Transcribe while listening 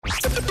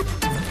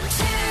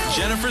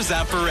Jennifer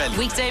Zamparelli.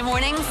 Weekday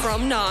morning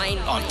from 9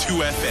 on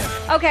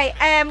 2FM. Okay,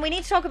 we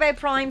need to talk about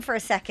Prime for a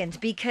second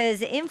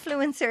because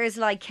influencers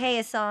like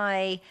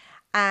KSI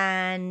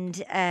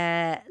and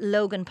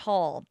Logan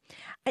Paul,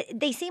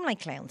 they seem like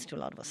clowns to a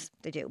lot of us.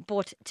 They do.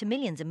 But to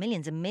millions and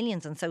millions and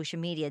millions on social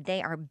media,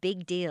 they are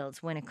big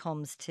deals when it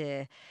comes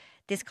to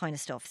this kind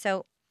of stuff.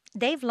 So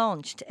they've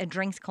launched a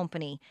drinks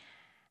company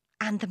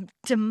and the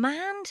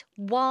demand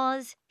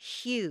was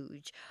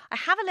huge. I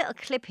have a little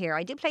clip here.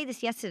 I did play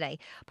this yesterday,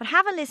 but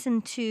have a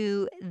listen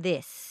to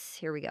this.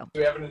 Here we go.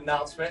 We have an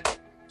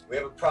announcement. We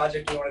have a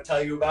project we want to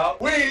tell you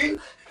about. We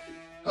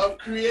have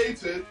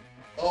created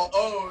our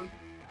own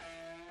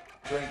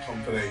drink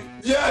company.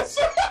 Yes!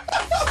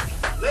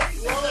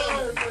 Ladies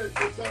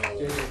and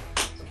gentlemen.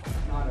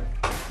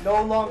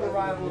 No longer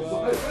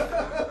rivals,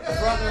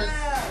 brothers,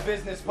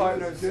 business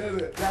partners.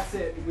 That's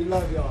it. We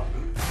love y'all.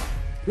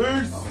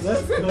 Peace.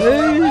 Let's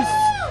go.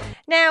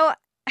 Now,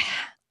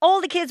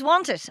 all the kids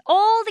want it.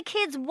 All the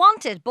kids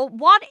want it. But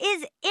what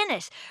is in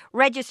it?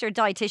 Registered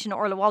dietitian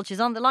Orla Walsh is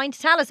on the line to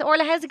tell us.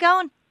 Orla, how's it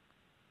going?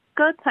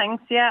 Good,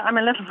 thanks. Yeah, I'm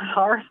a little bit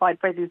horrified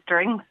by these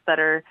drinks that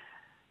are,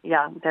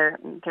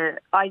 they're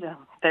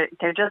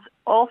just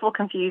awful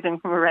confusing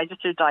from a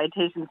registered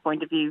dietitian's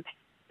point of view.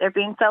 They're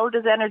being sold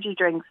as energy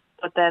drinks,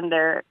 but then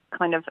they're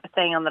kind of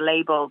saying on the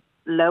label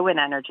low in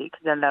energy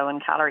because they're low in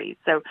calories.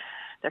 So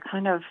they're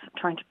kind of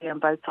trying to be on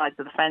both sides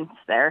of the fence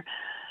there.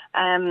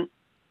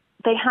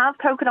 They have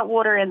coconut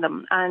water in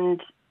them,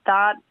 and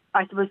that,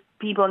 I suppose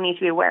people need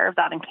to be aware of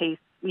that in case,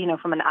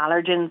 from an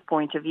allergens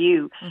point of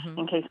view,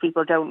 in case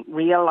people don't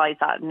realise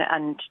that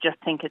and just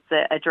think it's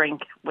a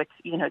drink with,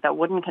 that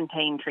wouldn't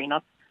contain tree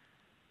nuts.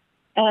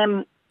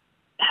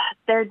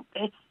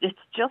 It's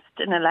just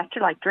an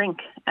electrolyte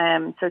drink.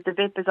 So it's a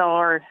bit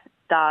bizarre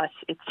that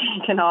it's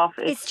taken off.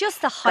 It's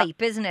just the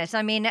hype, isn't it?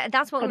 I mean,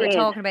 that's what we were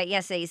talking about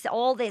yesterday. It's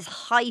all this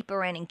hype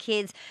around, and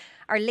kids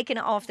are licking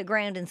it off the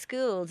ground in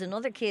schools, and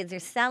other kids are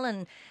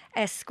selling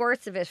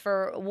squirts of it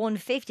for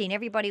 $1.50, and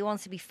everybody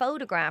wants to be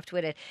photographed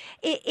with it.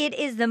 It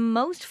is the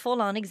most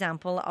full-on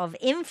example of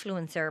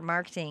influencer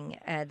marketing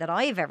that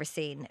I've ever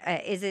seen.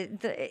 Is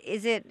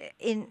it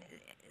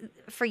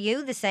for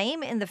you the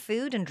same in the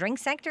food and drink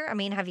sector? I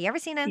mean, have you ever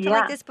seen anything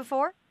like this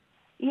before?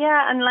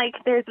 Yeah, and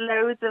there's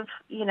loads of,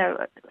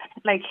 they're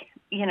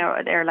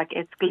like,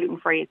 it's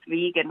gluten-free, it's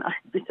vegan.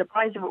 I'd be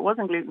surprised if it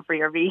wasn't gluten-free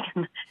or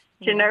vegan,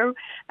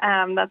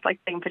 that's like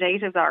saying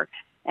potatoes are.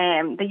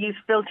 They use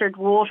filtered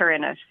water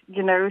in it,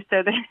 so there's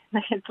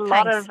a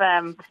lot of...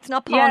 it's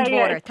not pond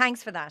water.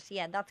 Thanks for that.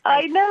 Yeah, that's great.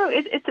 I know,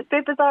 it's a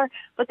bit bizarre,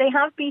 but they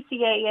have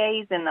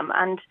BCAAs in them,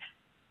 and,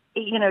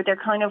 they're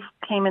kind of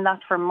claiming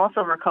that's for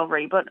muscle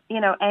recovery, but,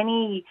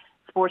 any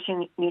sports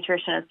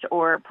nutritionist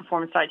or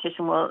performance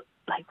dietitian will,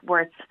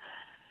 worth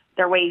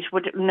their weight,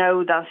 would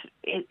know that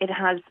it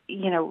has,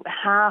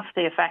 half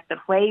the effect that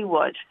whey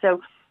would.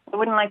 So I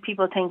wouldn't like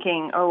people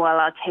thinking, oh, well,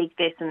 I'll take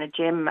this in the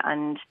gym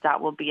and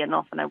that will be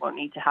enough and I won't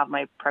need to have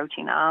my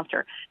protein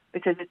after,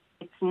 because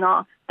it's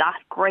not that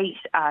great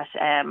at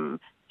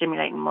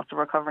stimulating muscle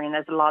recovery, and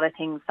there's a lot of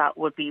things that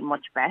would be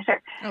much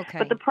better. Okay.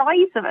 But the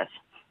price of it,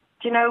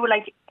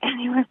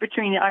 anywhere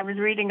between, I was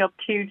reading up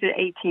 €2 to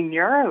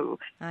 €18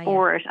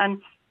 for it.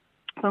 And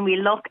when we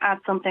look at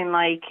something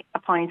like a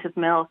pint of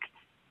milk,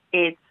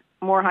 it's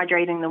more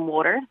hydrating than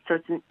water, so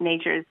it's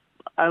nature's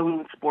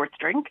own sports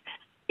drink.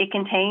 It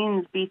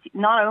contains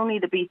not only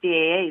the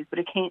BCAAs, but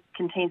it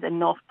contains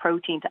enough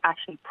protein to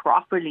actually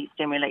properly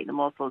stimulate the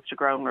muscles to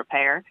grow and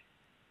repair.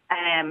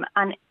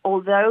 And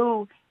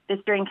although this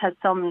drink has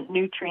some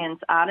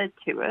nutrients added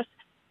to it,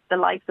 the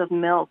likes of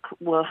milk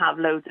will have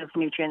loads of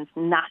nutrients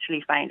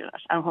naturally found in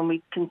it. And when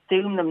we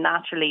consume them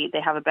naturally, they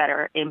have a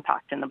better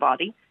impact in the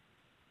body.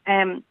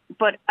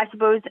 But I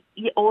suppose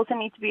you also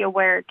need to be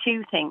aware of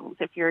two things.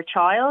 If you're a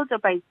child,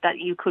 about that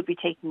you could be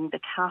taking the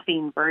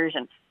caffeine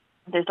version.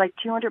 There's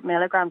 200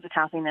 milligrams of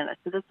caffeine in it.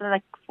 So this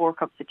is 4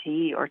 cups of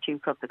tea or 2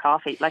 cups of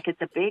coffee.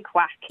 It's a big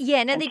whack.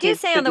 Yeah, now they do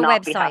say on the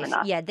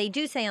website, they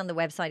do say on the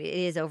website it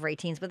is over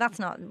 18s, but that's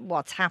not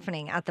what's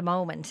happening at the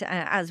moment,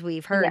 as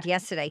we've heard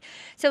yesterday.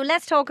 So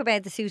let's talk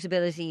about the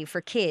suitability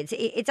for kids.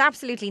 It's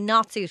absolutely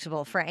not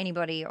suitable for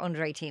anybody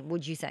under 18,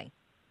 would you say?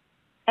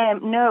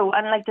 No,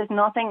 and there's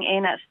nothing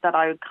in it that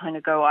I would kind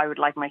of go, I would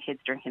like my kids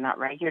drinking that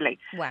regularly.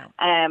 Wow.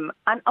 And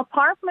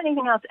apart from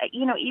anything else,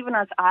 even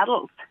as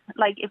adults,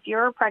 if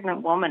you're a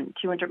pregnant woman,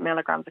 200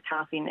 milligrams of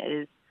caffeine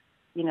is,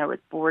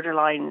 it's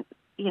borderline,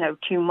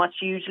 too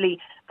much. Usually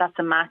that's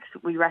a max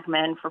we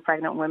recommend for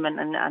pregnant women,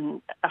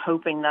 and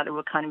hoping that it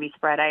would kind of be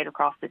spread out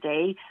across the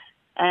day.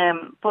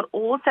 But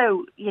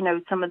also,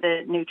 some of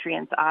the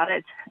nutrients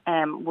added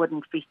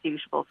wouldn't be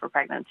suitable for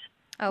pregnant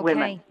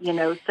women,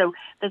 so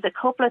there's a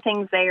couple of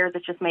things there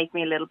that just make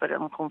me a little bit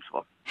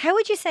uncomfortable. How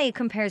would you say it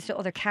compares to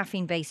other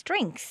caffeine-based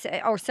drinks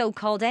or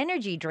so-called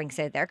energy drinks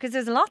out there? Because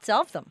there's lots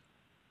of them.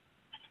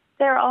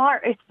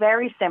 It's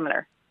very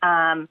similar,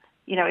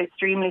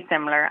 extremely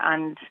similar.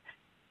 And,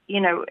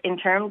 in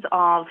terms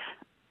of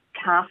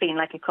caffeine,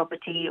 like a cup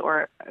of tea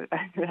or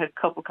a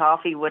cup of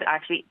coffee would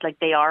actually,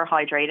 they are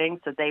hydrating,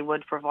 so they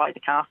would provide the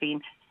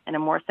caffeine. in a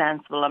more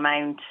sensible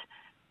amount,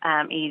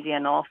 easy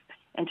enough.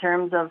 In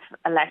terms of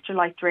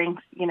electrolyte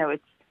drinks,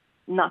 it's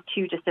not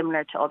too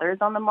dissimilar to others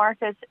on the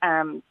market,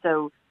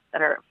 so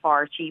that are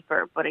far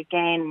cheaper. But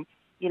again,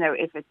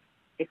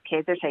 if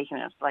kids are taking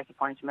it, like a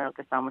pint of milk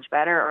is so much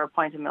better, or a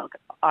pint of milk,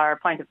 or a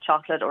pint of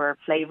chocolate, or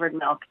flavoured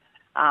milk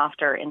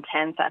after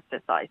intense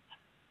exercise.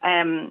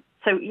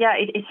 So yeah,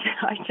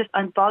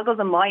 I'm boggled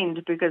in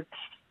mind because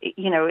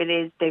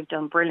they've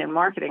done brilliant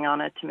marketing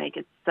on it to make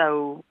it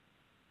so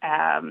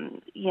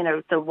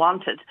so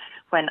wanted,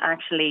 when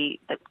actually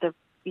the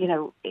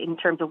in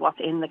terms of what's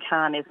in the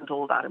can isn't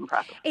all that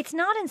impressive. It's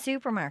not in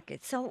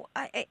supermarkets. So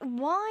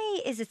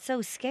why is it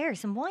so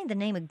scarce, and why in the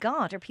name of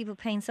God are people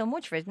paying so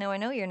much for it? Now, I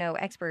know you're no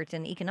expert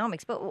in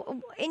economics, but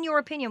in your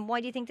opinion,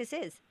 why do you think this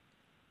is?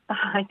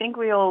 I think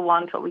we all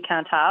want what we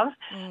can't have.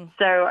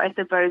 So I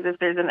suppose if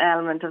there's an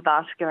element of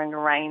that going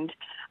around.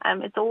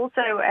 It's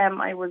also,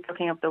 I was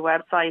looking up the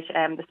website,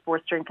 the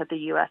sports drink at the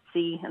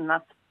UFC, and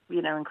that's,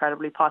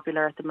 incredibly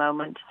popular at the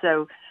moment.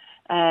 So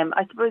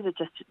I suppose it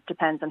just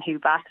depends on who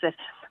backs it.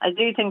 I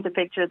do think the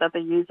picture that they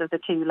used of the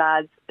two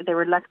lads, they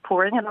were like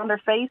pouring it on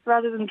their face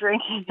rather than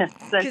drinking it.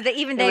 Because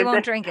they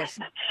won't drink it.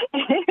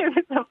 It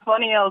was a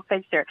funny old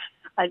picture.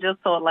 I just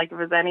thought, like, if it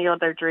was any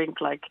other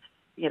drink, like,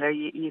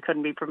 you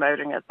couldn't be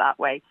promoting it that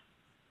way.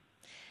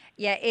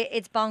 Yeah,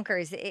 it's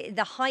bonkers.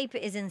 The hype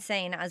is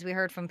insane, as we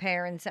heard from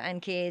parents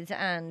and kids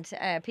and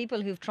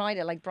people who've tried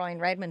it, like Brian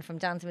Redmond from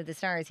Dancing with the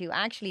Stars, who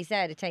actually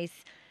said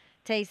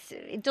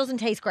it doesn't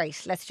taste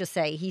great, let's just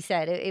say. He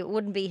said it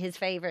wouldn't be his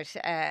favourite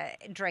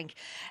drink.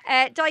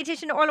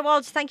 Dietitian Orla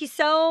Walsh, thank you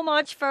so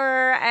much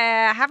for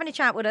having a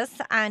chat with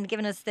us and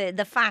giving us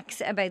the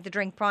facts about the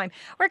Drink Prime.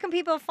 Where can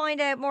people find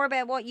out more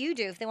about what you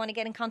do if they want to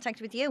get in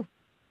contact with you?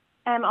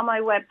 On my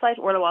website,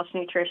 Orla Walsh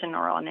Nutrition,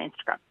 or on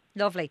Instagram.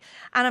 Lovely.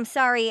 And I'm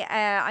sorry,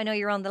 I know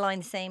you're on the line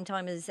the same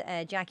time as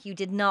Jack. You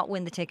did not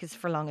win the tickets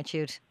for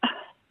Longitude.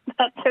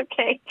 That's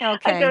okay.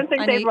 I don't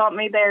think they brought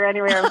me there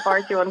anyway. I'm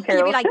far too uncool.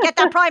 You'd be like, get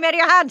that Prime out of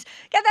your hand.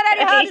 Get that out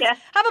of your hand. Yeah.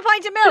 Have a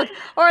pint of milk.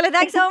 Orla,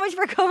 thanks so much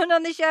for coming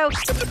on the show.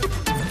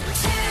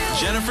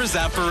 Jennifer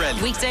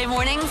Zamparelli. Weekday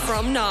morning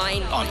from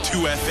 9 on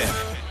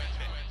 2FM.